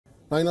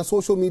Now, in a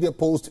social media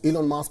post,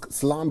 Elon Musk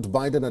slammed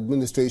Biden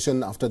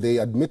administration after they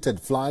admitted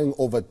flying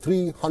over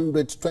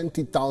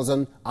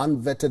 320,000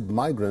 unvetted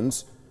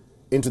migrants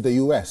into the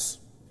U.S.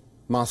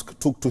 Musk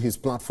took to his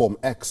platform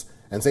X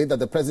and said that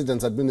the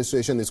president's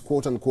administration is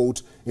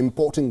quote-unquote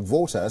importing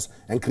voters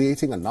and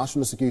creating a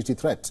national security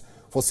threat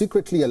for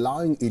secretly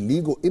allowing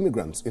illegal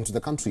immigrants into the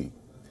country.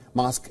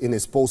 Musk in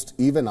his post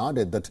even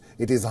added that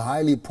it is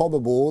highly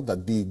probable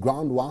that the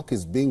groundwork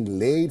is being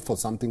laid for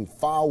something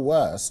far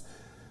worse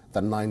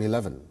than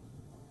 9/11.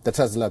 The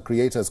Tesla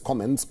creator's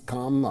comments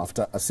come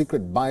after a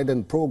secret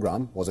Biden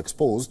program was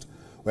exposed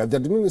where the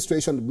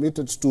administration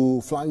admitted to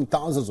flying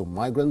thousands of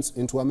migrants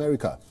into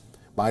America.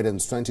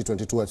 Biden's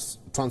 2022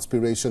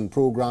 transpiration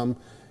program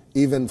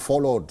even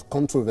followed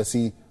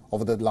controversy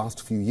over the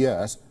last few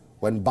years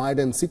when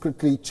Biden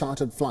secretly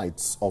chartered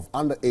flights of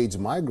underage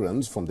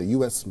migrants from the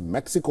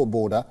U.S.-Mexico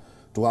border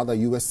to other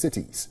U.S.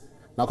 cities.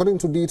 Now, according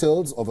to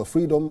details of a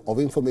Freedom of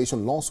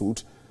Information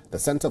lawsuit, the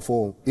Center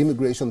for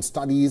Immigration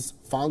Studies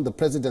found the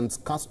president's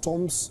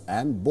Customs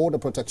and Border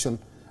Protection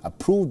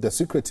approved the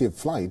secretive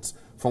flights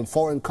from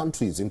foreign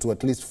countries into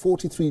at least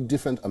 43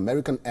 different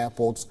American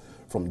airports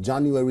from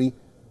January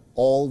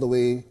all the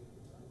way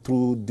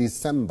through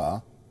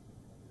December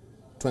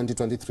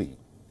 2023.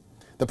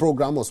 The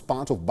program was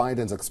part of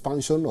Biden's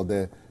expansion of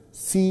the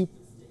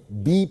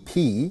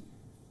CBP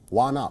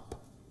One Up,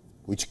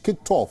 which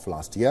kicked off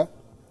last year.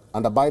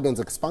 Under Biden's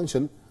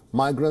expansion,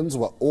 migrants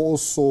were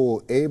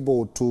also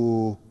able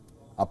to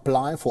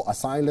apply for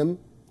asylum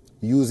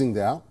using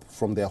the app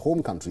from their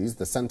home countries.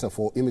 The Center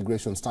for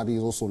Immigration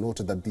Studies also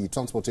noted that the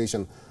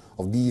transportation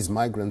of these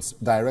migrants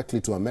directly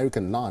to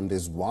American land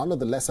is one of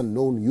the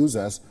lesser-known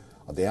users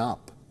of the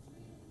app.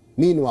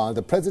 Meanwhile,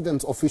 the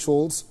president's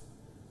officials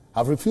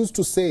have refused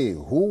to say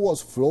who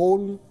was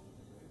flown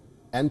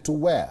and to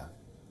where.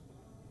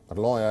 But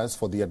lawyers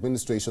for the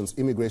administration's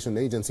immigration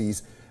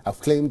agencies have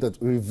claimed that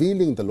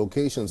revealing the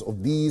locations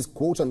of these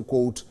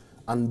quote-unquote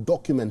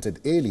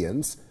undocumented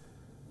aliens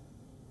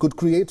could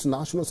create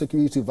national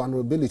security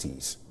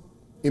vulnerabilities.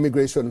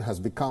 Immigration has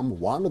become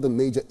one of the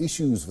major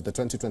issues for the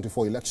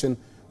 2024 election,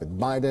 with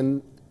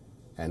Biden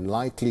and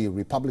likely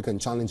Republican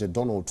challenger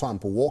Donald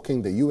Trump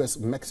walking the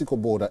U.S.-Mexico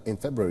border in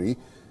February.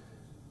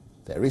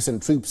 Their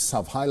recent trips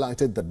have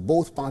highlighted that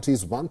both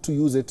parties want to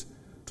use it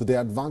to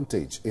their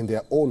advantage in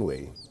their own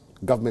way.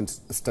 Government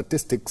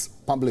statistics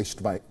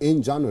published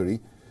in January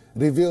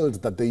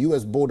revealed that the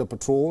U.S. Border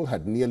Patrol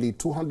had nearly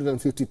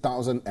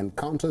 250,000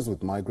 encounters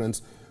with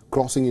migrants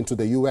crossing into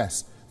the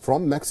U.S.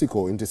 from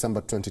Mexico in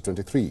December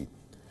 2023.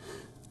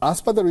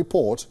 As per the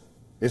report,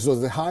 it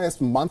was the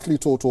highest monthly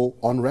total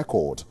on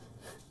record,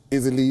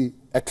 easily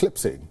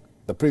eclipsing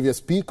the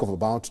previous peak of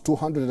about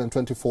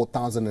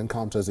 224,000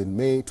 encounters in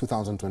May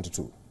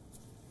 2022.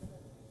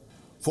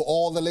 For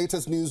all the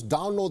latest news,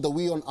 download the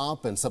WION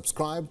app and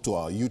subscribe to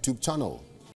our YouTube channel.